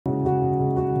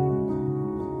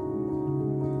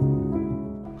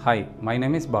Hi, my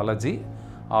name is Balaji.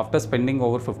 After spending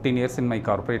over 15 years in my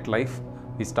corporate life,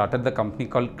 we started the company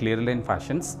called Clearlane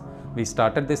Fashions. We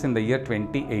started this in the year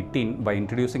 2018 by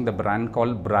introducing the brand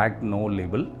called Brag No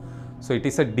Label. So it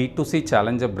is a D2C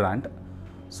challenger brand.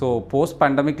 So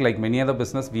post-pandemic, like many other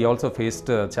business, we also faced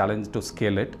a challenge to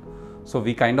scale it. So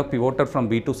we kind of pivoted from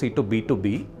B2C to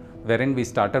B2B, wherein we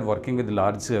started working with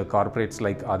large corporates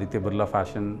like Aditya Birla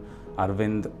Fashion,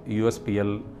 Arvind,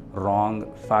 USPL, Wrong,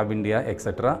 Fab India,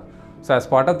 etc. So as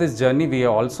part of this journey, we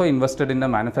also invested in a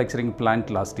manufacturing plant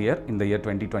last year in the year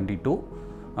 2022.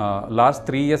 Last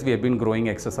 3 years, we have been growing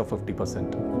excess of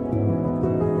 50%.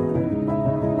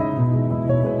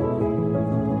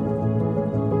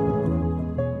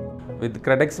 With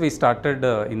KredX, we started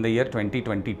in the year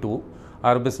 2022.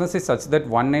 Our business is such that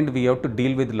one end we have to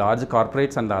deal with large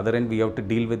corporates and the other end we have to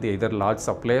deal with either large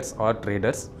suppliers or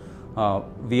traders.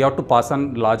 We have to pass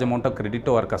on large amount of credit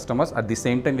to our customers. At the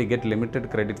same time, we get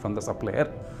limited credit from the supplier.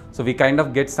 So we kind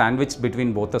of get sandwiched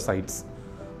between both the sides.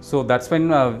 So that's when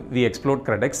we explored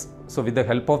KredX. So with the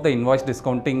help of the invoice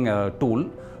discounting tool,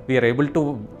 we are able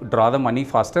to draw the money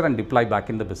faster and deploy back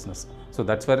in the business. So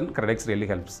that's where KredX really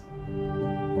helps.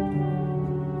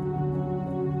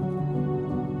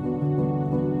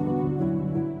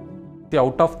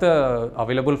 Out of the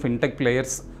available fintech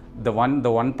players, the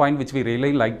one point which we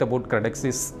really liked about KredX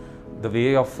is the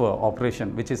way of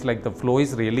operation, which is like the flow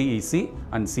is really easy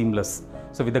and seamless.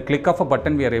 So with the click of a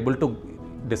button, we are able to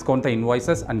discount the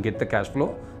invoices and get the cash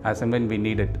flow as and when we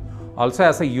need it. Also,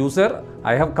 as a user,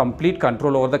 I have complete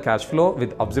control over the cash flow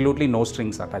with absolutely no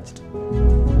strings attached.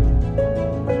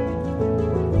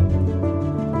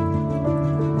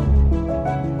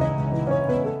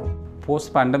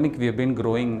 Post-pandemic, we have been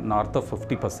growing north of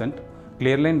 50%.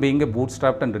 Clearlane being a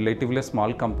bootstrapped and relatively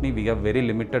small company, we have very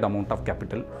limited amount of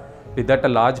capital. With that, a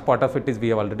large part of it is we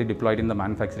have already deployed in the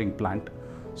manufacturing plant.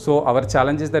 So our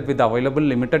challenge is that with the available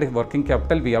limited working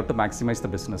capital, we have to maximize the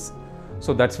business.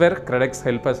 So that's where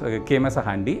KredX came as a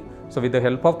handy. So with the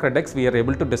help of KredX, we are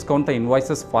able to discount the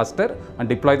invoices faster and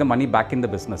deploy the money back in the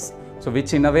business. So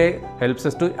which in a way helps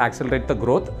us to accelerate the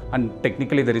growth, and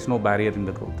technically there is no barrier in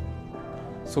the growth.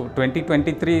 So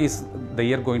 2023 is the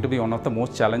year going to be one of the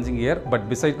most challenging year, but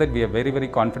besides that, we are very, very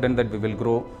confident that we will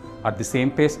grow at the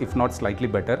same pace, if not slightly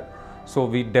better. So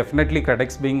we definitely,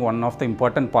 KredX being one of the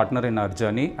important partner in our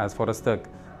journey as far as the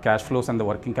cash flows and the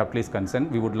working capital is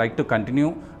concerned, we would like to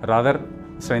continue, rather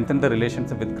strengthen the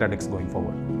relationship with KredX going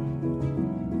forward.